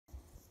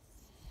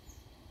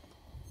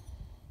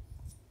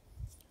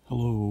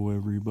Hello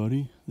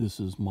everybody, this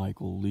is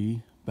Michael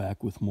Lee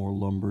back with more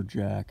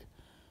lumberjack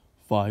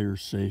fire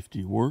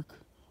safety work.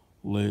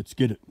 Let's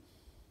get it.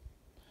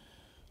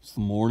 It's the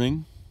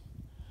morning.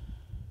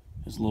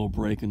 It's a little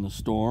break in the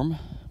storm,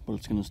 but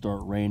it's going to start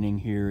raining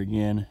here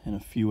again in a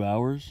few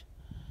hours.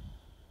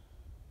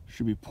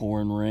 Should be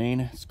pouring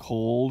rain. It's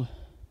cold.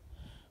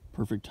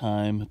 Perfect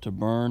time to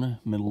burn,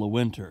 middle of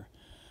winter.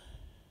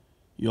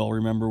 You all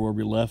remember where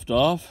we left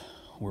off?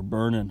 We're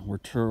burning. We're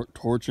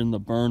torching the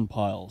burn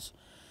piles.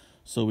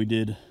 So we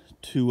did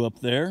 2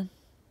 up there.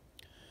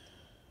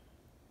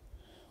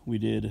 We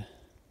did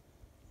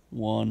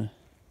 1,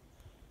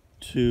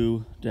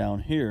 2 down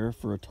here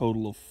for a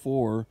total of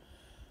 4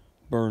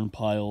 burn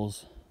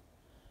piles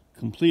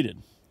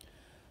completed.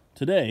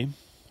 Today,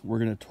 we're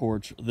going to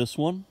torch this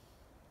one,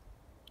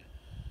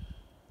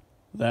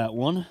 that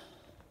one,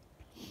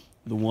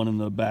 the one in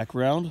the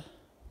background,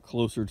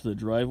 closer to the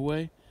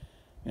driveway,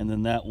 and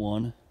then that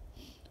one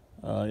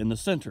in the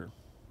center,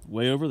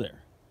 way over there.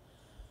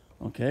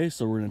 Okay,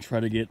 so we're going to try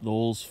to get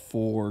those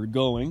 4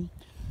 going.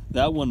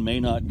 That one may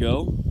not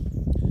go.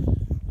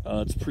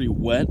 It's pretty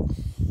wet.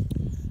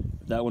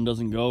 If that one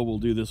doesn't go, we'll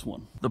do this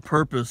one. The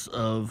purpose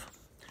of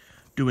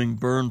doing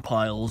burn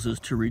piles is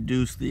to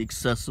reduce the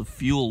excessive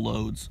fuel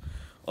loads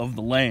of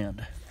the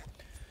land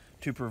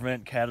to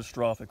prevent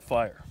catastrophic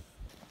fire.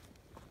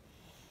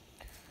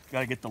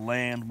 Got to get the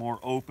land more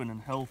open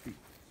and healthy.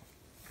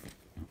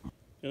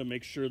 Got to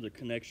make sure the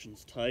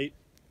connection's tight,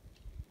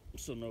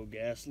 so no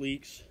gas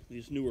leaks.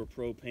 These newer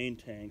propane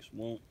tanks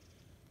won't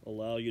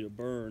allow you to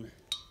burn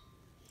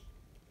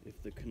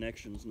if the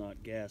connection's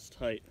not gas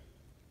tight.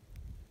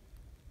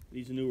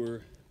 These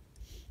newer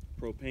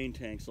propane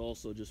tanks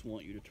also just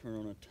want you to turn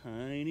on a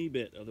tiny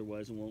bit,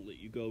 otherwise it won't let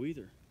you go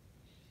either.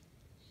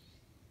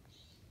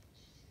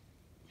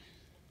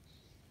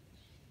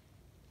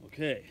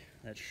 Okay,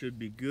 that should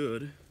be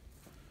good.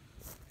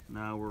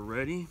 Now we're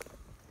ready.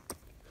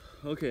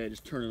 Okay,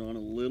 just turn it on a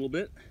little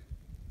bit.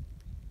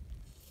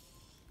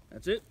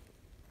 That's it.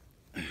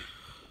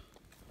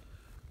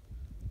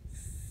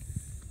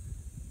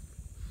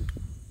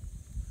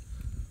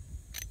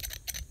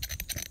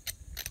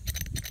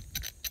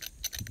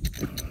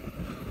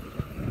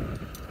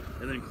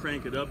 And then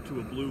crank it up to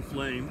a blue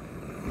flame.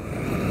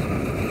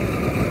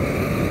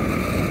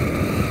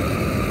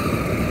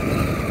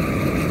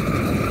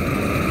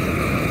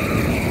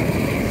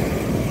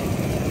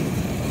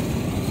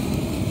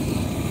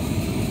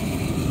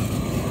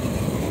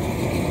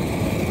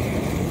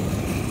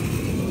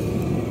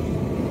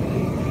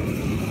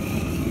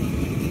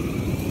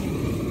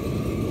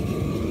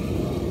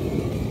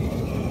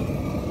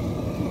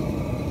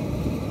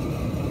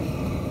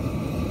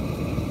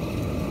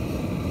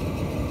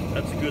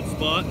 That's a good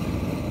spot.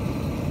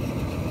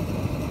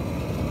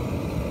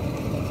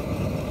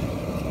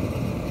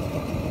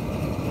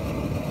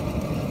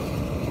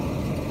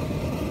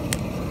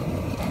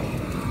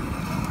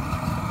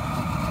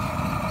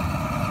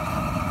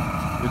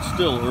 It's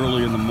still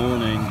early in the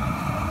morning,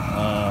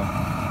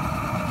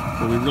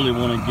 but we really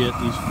want to get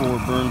these 4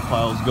 burn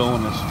piles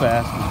going as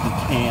fast as we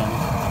can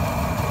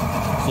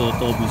so that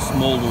they'll be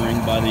smoldering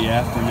by the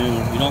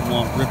afternoon. We don't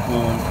want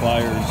rip-roaring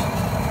fires,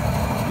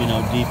 you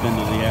know, deep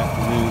into the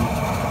afternoon.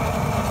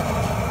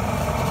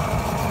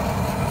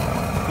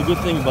 The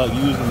good thing about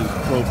using these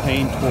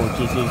propane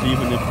torches is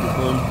even if your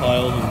burn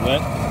piles are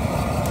wet,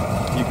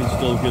 you can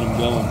still get them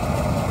going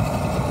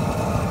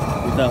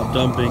without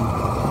dumping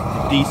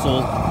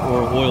diesel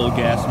or oil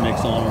gas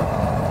mix on her.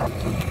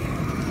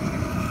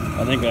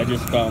 I think I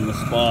just found the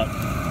spot.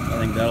 I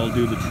think that'll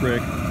do the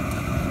trick.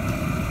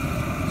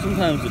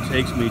 Sometimes it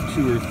takes me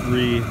 2 or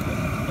 3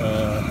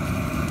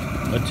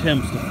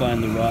 attempts to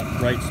find the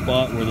right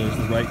spot where there's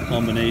the right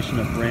combination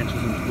of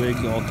branches and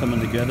twigs all coming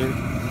together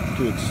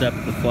to accept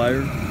the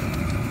fire.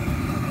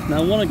 Now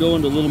I want to go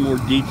into a little more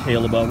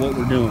detail about what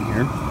we're doing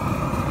here.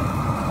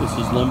 This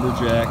is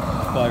lumberjack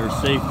fire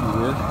safety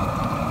work,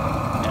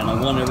 and I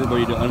want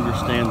everybody to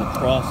understand the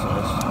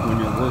process when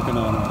you're working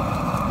on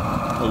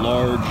a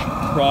large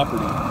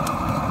property.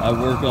 I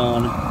work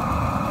on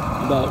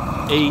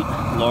about 8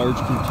 large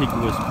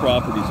contiguous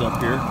properties up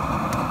here,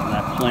 and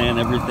I plan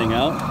everything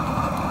out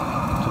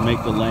to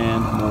make the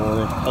land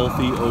more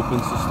healthy, open,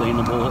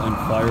 sustainable, and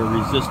fire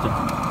resistant.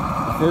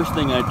 The first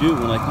thing I do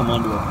when I come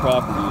onto a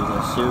property is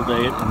I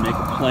survey it and make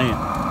a plan.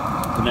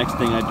 The next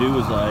thing I do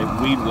is I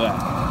weed whack.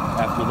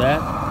 After that,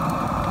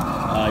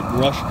 I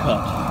brush cut.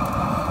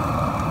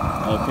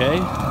 Okay?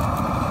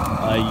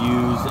 I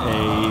use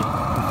a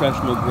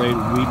professional grade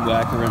weed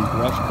whacker and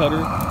brush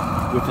cutter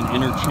with an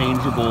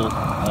interchangeable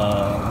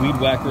weed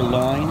whacker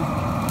line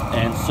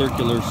and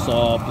circular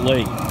saw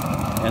blade.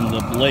 And the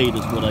blade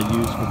is what I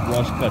use for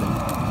brush cutting.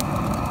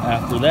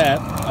 After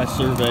that, I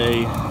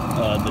survey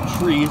the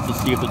trees to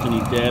see if there's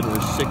any dead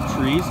or sick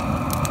trees,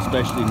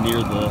 especially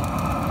near the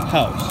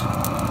house.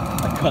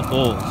 I cut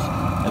those,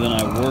 and then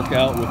I work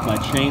out with my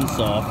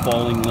chainsaw,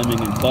 falling,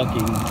 limbing, and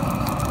bucking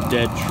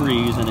dead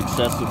trees and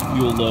excessive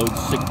fuel load,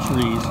 sick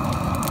trees,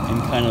 in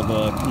kind of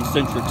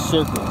concentric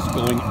circles,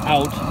 going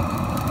out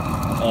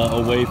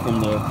away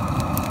from the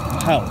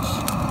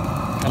house,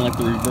 kind of like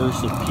the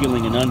reverse of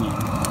peeling an onion.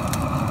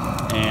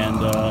 And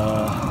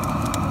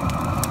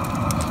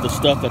the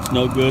stuff that's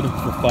no good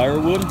for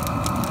firewood,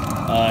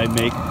 I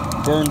make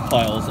burn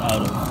piles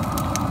out of.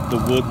 The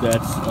wood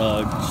that's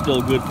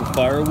still good for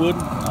firewood,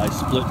 I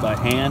split by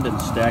hand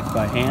and stack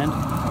by hand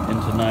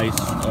into nice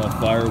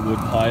firewood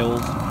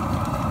piles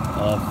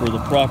for the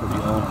property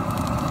owner.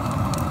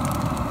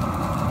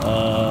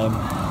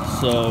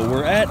 So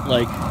we're at,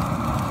 like,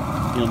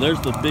 you know, there's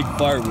the big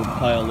firewood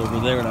pile over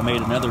there, and I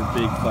made another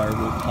big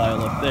firewood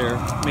pile up there.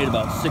 Made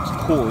about 6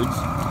 cords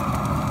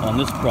on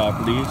this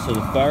property, so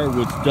the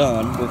firewood's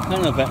done. We're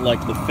kind of at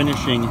like the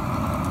finishing,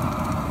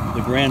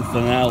 the grand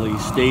finale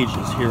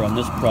stages here on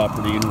this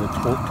property, and we're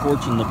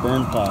torching the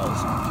burn piles.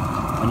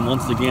 And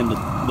once again,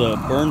 the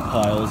burn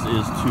piles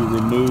is to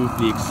remove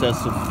the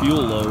excessive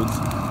fuel loads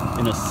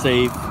in a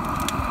safe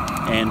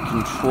and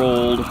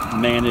controlled,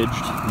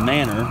 managed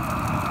manner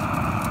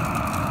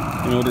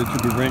in order to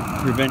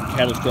prevent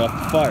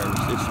catastrophic fires.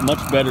 It's much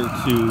better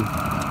to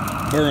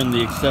burn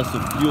the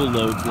excessive fuel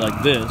loads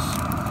like this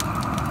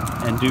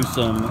and do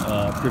some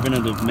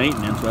preventative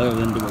maintenance rather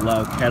than to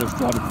allow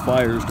catastrophic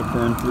fires to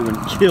burn through and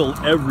kill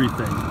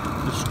everything,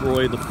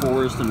 destroy the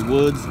forest and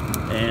woods,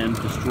 and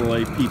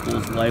destroy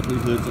people's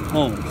livelihoods and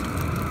homes.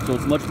 So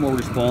it's much more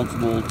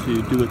responsible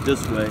to do it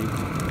this way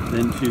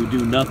than to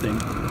do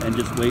nothing and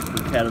just wait for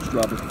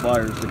catastrophic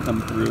fires to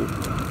come through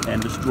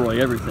and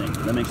destroy everything.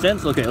 Does that make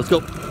sense? Okay, let's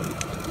go.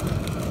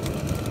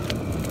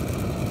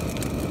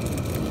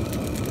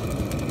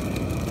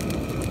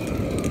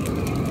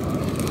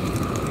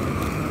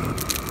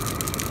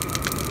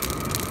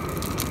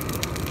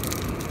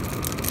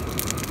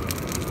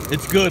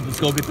 It's good. Let's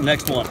go get the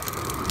next one.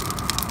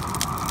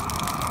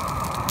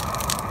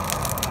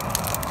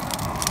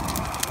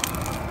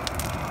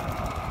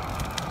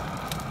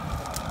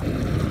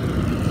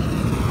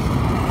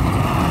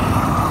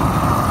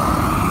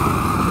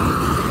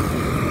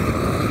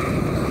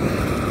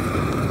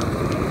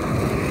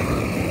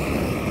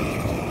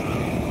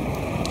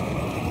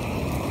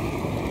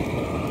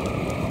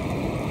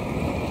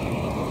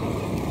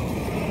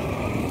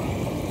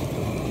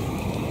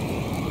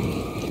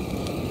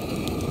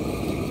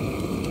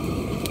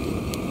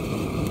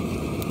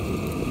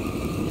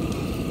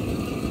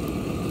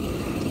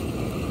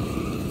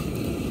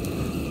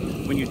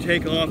 When you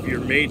take off your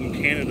made in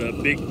Canada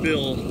Big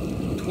Bill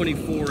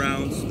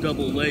 24-ounce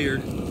double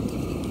layered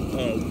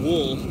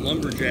wool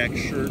lumberjack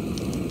shirt,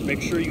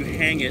 make sure you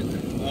hang it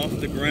off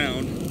the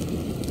ground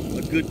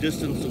a good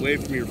distance away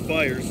from your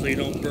fire so you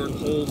don't burn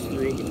holes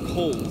through it with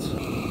coals.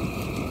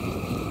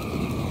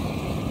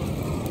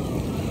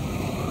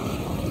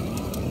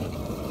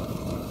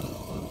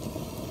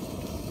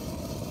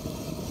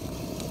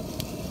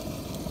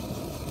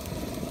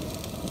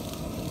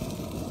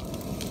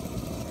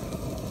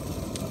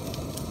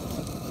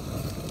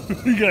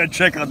 You gotta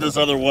check out this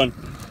other one.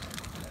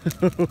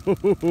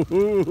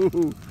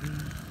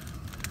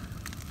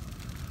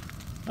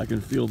 I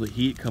can feel the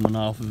heat coming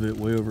off of it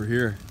way over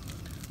here.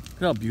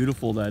 Look how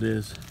beautiful that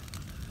is.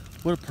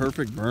 What a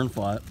perfect burn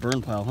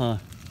pile, huh?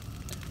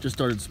 Just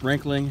started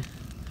sprinkling.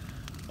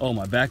 Oh,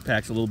 my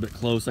backpack's a little bit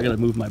close. I gotta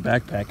move my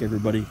backpack,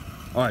 everybody.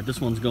 All right, this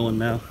one's going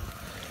now.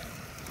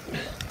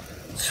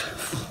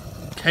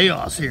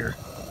 Chaos here.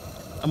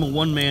 I'm a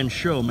one-man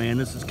show, man.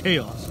 This is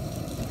chaos.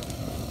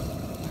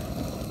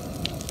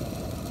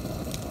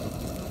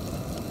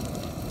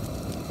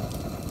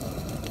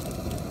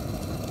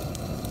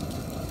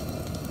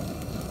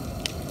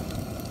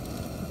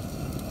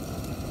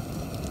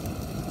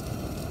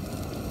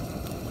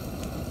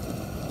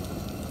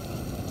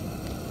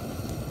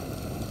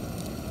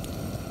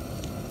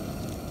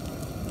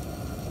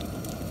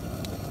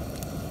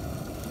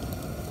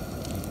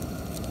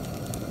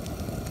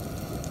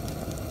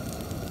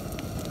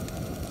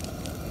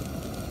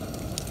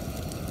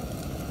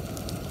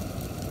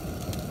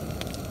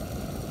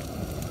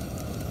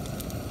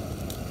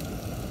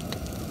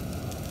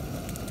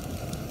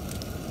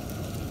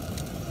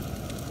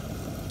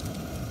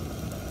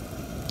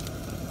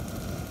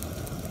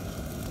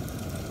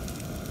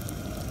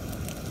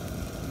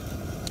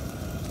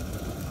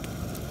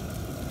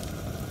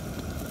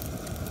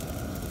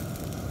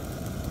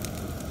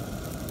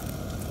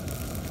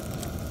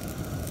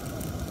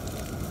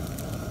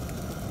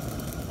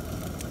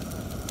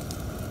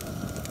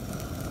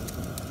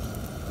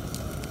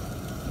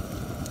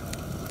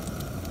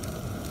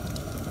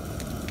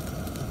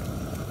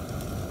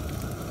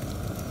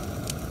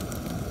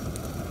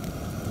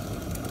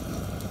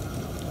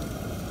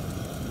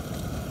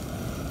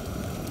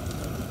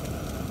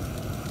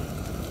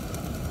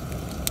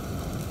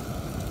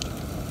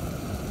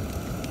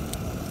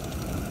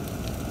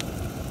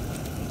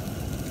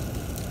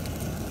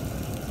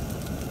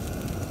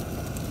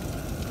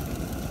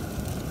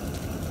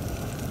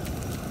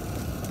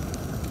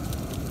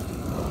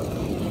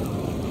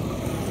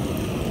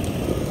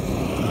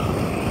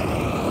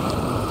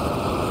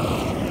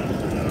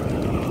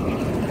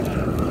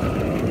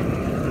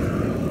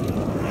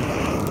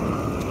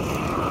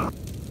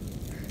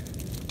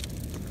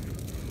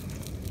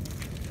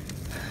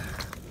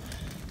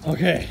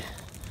 Okay,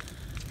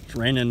 it's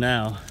raining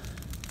now.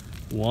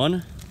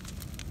 1,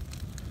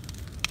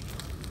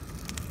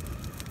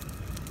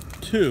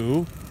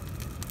 2,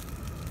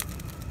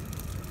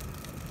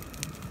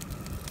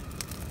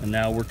 and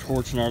now we're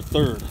torching our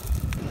 3rd.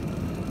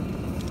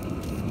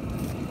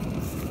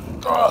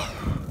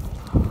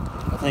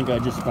 I think I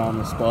just found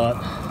the spot.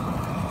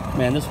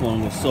 Man, this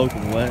one was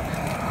soaking wet.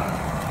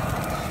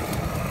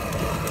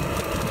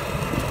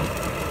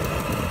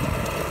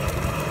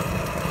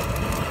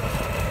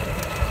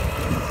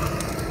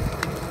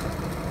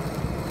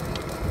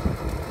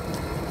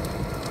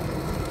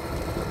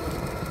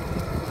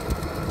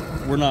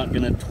 We're not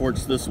gonna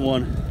torch this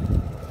one.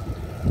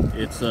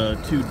 It's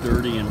too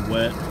dirty and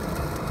wet.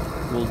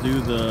 We'll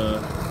do the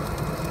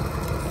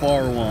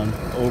far one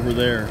over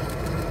there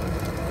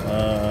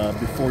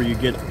before you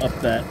get up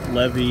that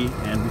levee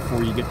and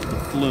before you get to the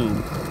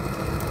flume.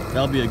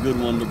 That'll be a good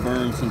one to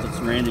burn since it's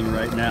raining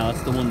right now.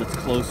 It's the one that's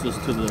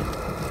closest to the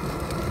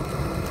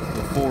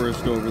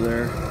forest over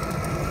there.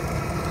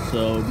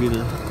 So it'd be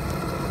the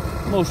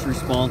most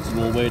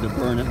responsible way to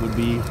burn it would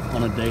be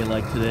on a day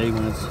like today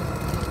when it's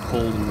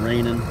cold and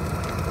raining.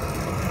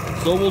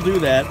 So we'll do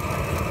that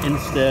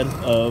instead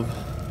of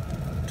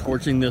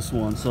torching this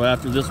one. So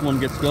after this one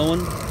gets going,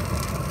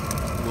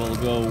 we'll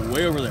go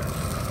way over there.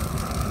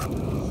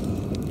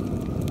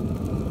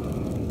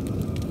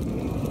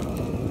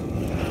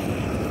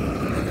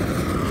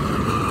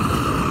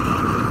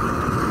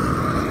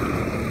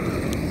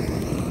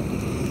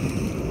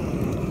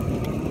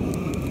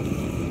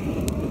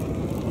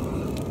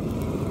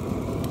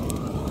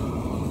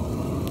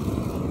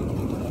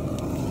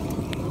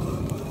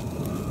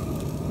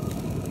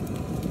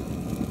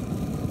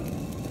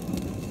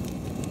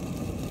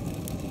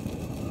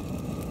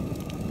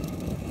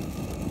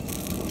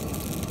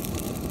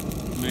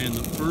 Man,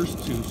 the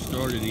first two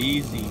started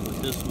easy,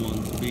 but this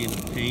one's being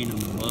a pain in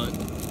the butt.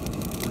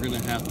 We're gonna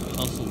have to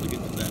hustle to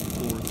get to that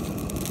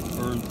 4th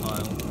burn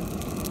pile.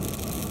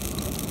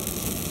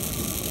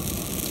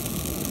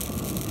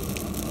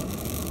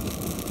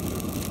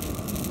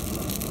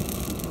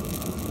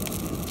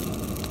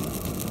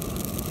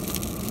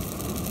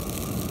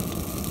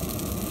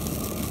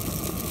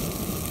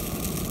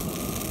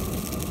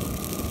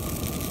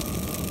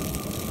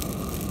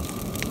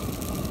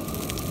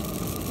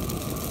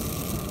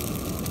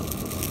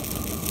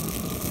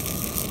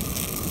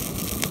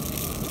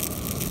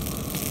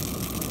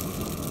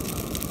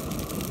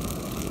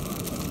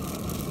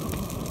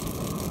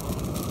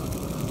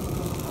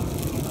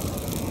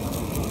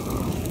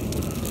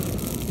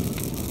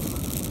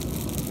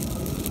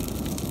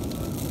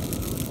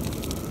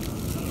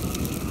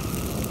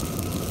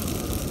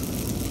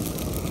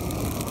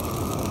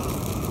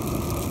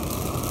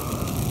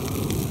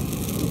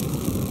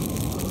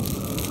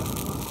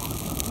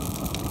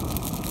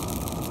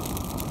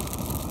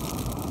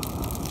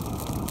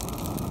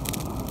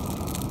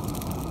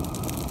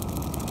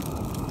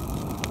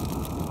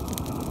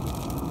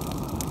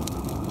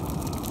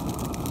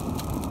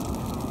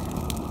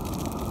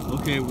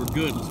 Okay, we're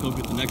good. Let's go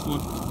get the next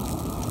one.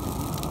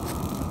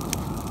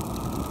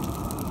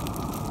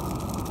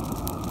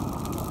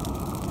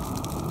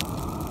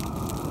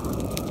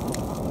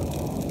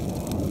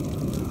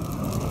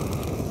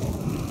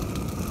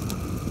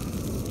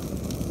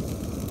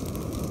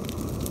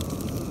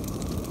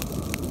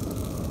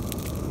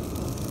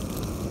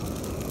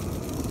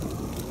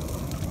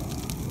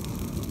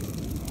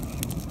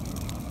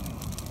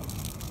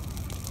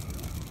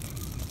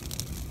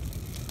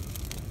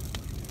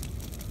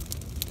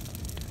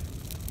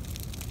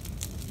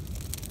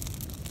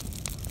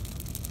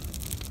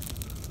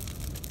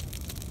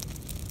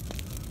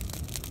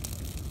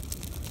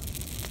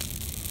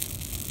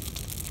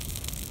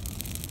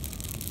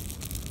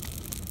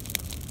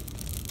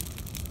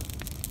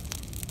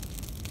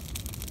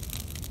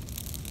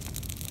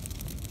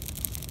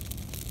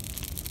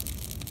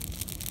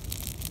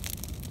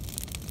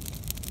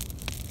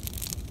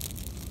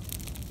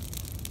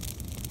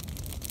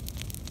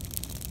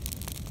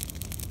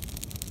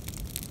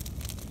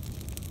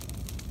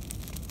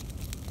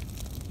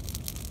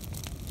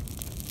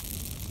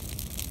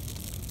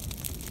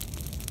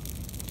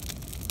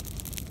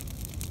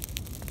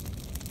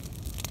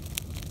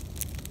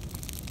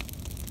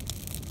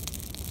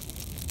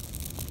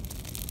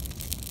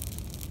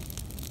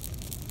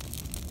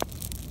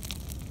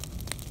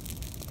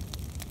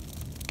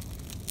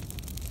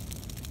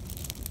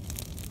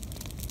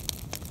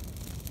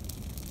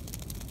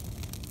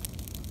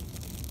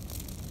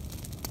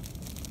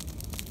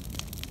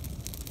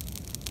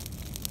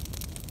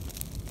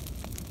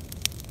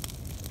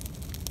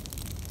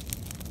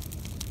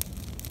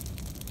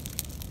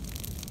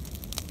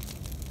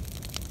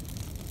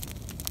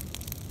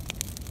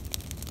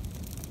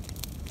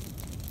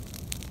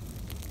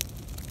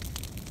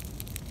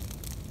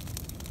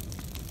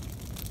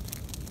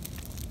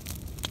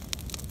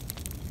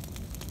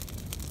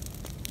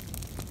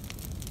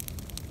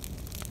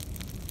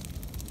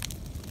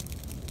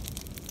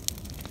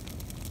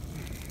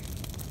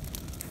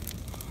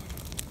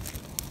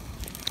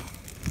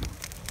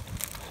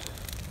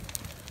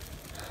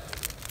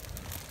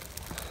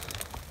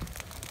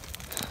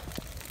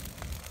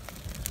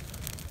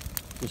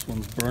 This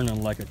one's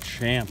burning like a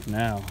champ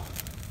now.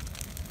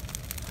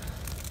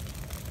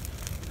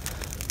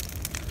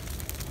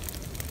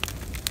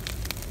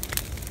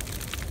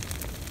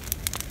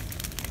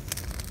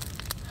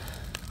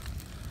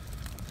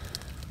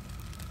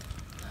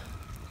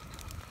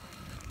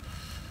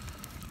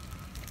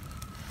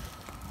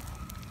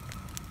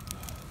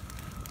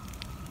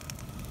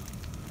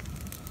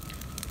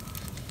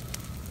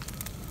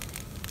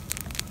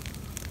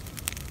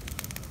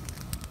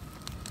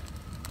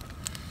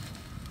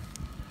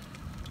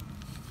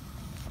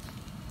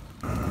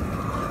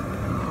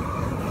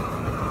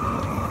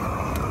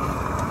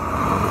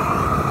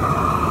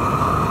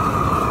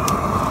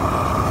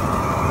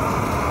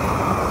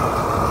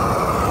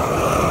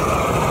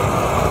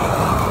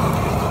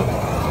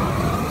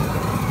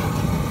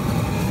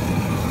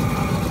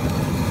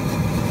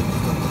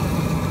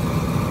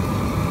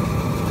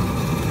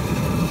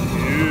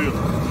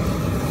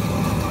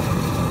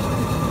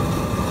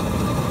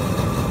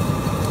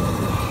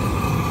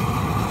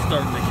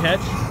 Starting to catch.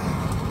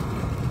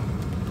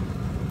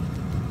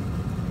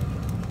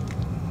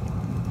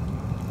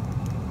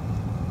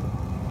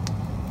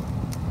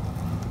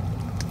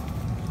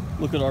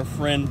 Look at our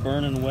friend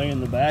burning away in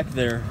the back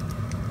there.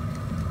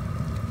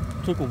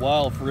 Took a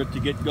while for it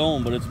to get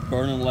going, but it's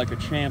burning like a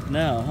champ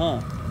now,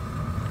 huh?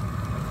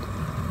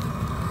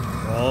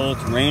 Oh,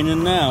 it's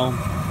raining now.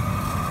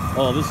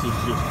 Oh, this is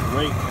just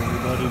great,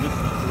 everybody. This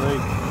is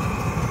great.